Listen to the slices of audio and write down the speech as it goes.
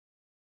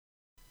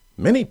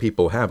Many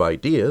people have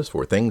ideas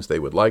for things they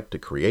would like to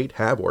create,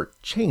 have, or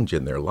change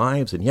in their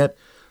lives, and yet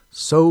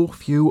so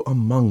few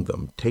among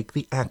them take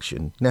the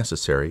action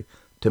necessary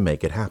to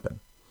make it happen.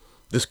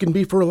 This can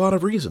be for a lot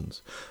of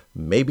reasons.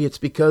 Maybe it's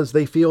because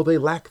they feel they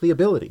lack the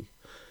ability.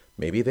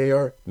 Maybe they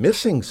are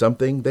missing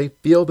something they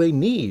feel they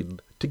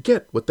need to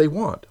get what they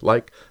want,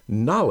 like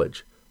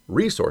knowledge,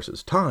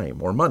 resources,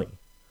 time, or money.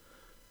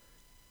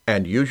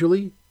 And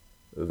usually,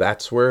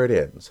 that's where it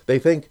ends. They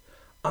think,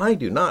 I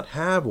do not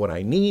have what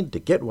I need to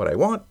get what I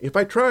want. If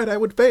I tried, I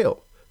would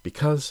fail,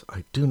 because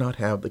I do not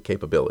have the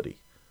capability.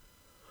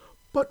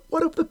 But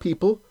what of the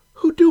people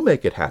who do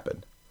make it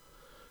happen?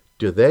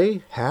 Do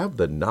they have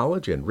the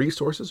knowledge and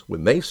resources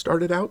when they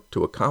started out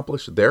to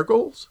accomplish their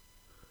goals?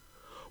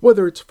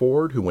 Whether it's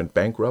Ford, who went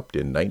bankrupt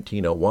in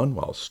 1901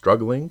 while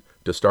struggling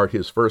to start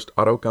his first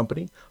auto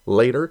company,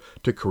 later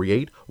to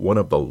create one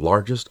of the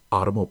largest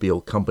automobile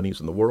companies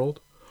in the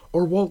world,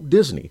 or Walt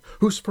Disney,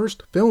 whose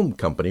first film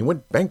company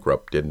went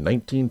bankrupt in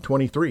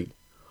 1923,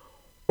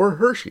 or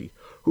Hershey,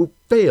 who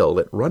failed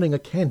at running a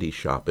candy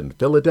shop in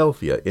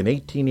Philadelphia in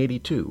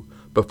 1882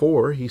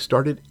 before he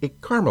started a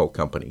caramel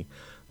company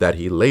that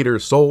he later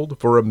sold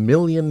for $1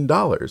 million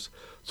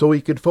so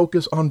he could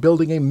focus on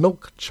building a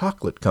milk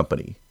chocolate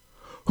company,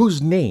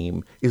 whose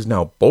name is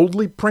now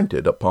boldly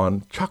printed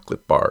upon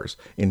chocolate bars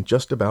in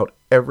just about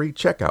every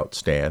checkout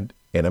stand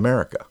in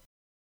America.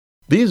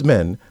 These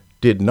men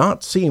did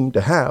not seem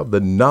to have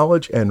the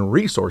knowledge and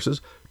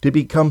resources to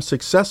become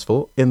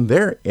successful in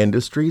their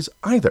industries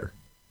either.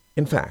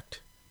 In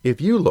fact,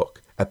 if you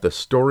look at the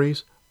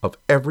stories of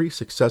every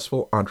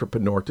successful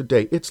entrepreneur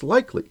today, it's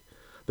likely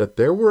that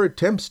there were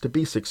attempts to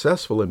be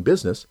successful in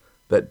business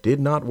that did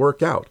not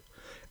work out.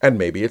 And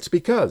maybe it's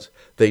because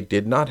they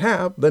did not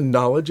have the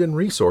knowledge and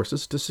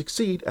resources to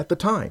succeed at the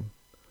time.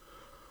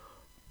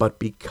 But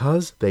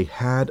because they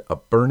had a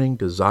burning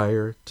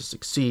desire to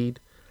succeed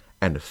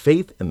and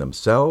faith in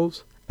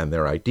themselves and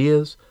their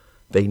ideas,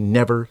 they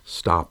never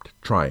stopped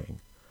trying.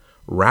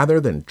 Rather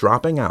than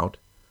dropping out,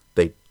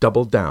 they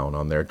doubled down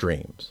on their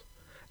dreams.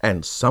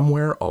 And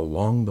somewhere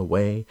along the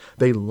way,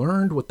 they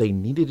learned what they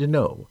needed to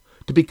know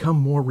to become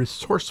more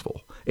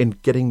resourceful in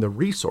getting the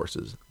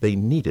resources they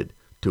needed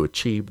to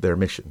achieve their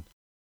mission.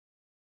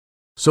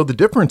 So the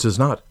difference is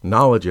not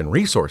knowledge and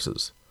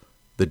resources.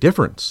 The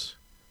difference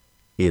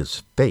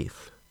is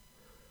faith.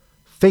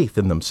 Faith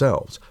in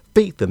themselves,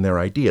 faith in their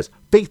ideas,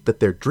 faith that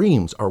their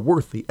dreams are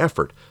worth the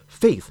effort,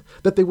 faith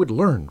that they would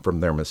learn from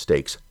their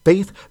mistakes,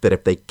 faith that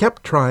if they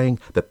kept trying,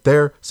 that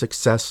their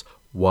success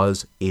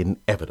was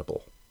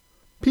inevitable.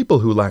 People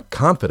who lack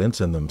confidence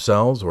in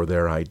themselves or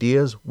their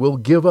ideas will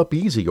give up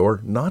easy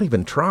or not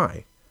even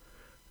try.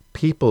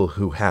 People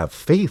who have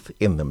faith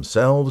in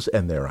themselves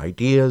and their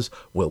ideas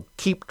will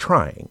keep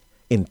trying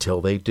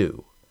until they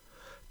do.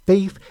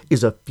 Faith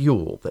is a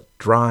fuel that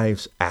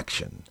drives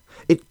action.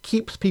 It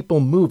keeps people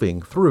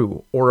moving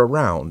through or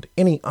around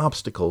any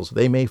obstacles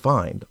they may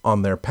find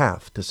on their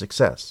path to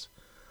success.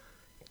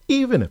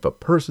 Even if a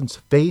person's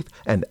faith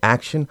and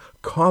action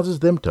causes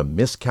them to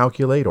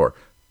miscalculate or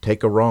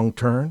take a wrong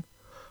turn,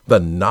 the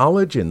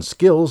knowledge and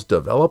skills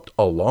developed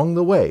along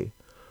the way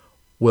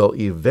will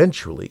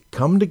eventually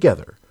come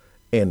together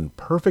in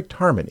perfect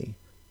harmony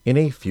in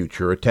a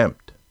future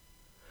attempt.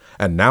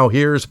 And now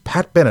here's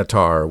Pat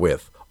Benatar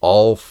with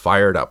All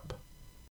Fired Up.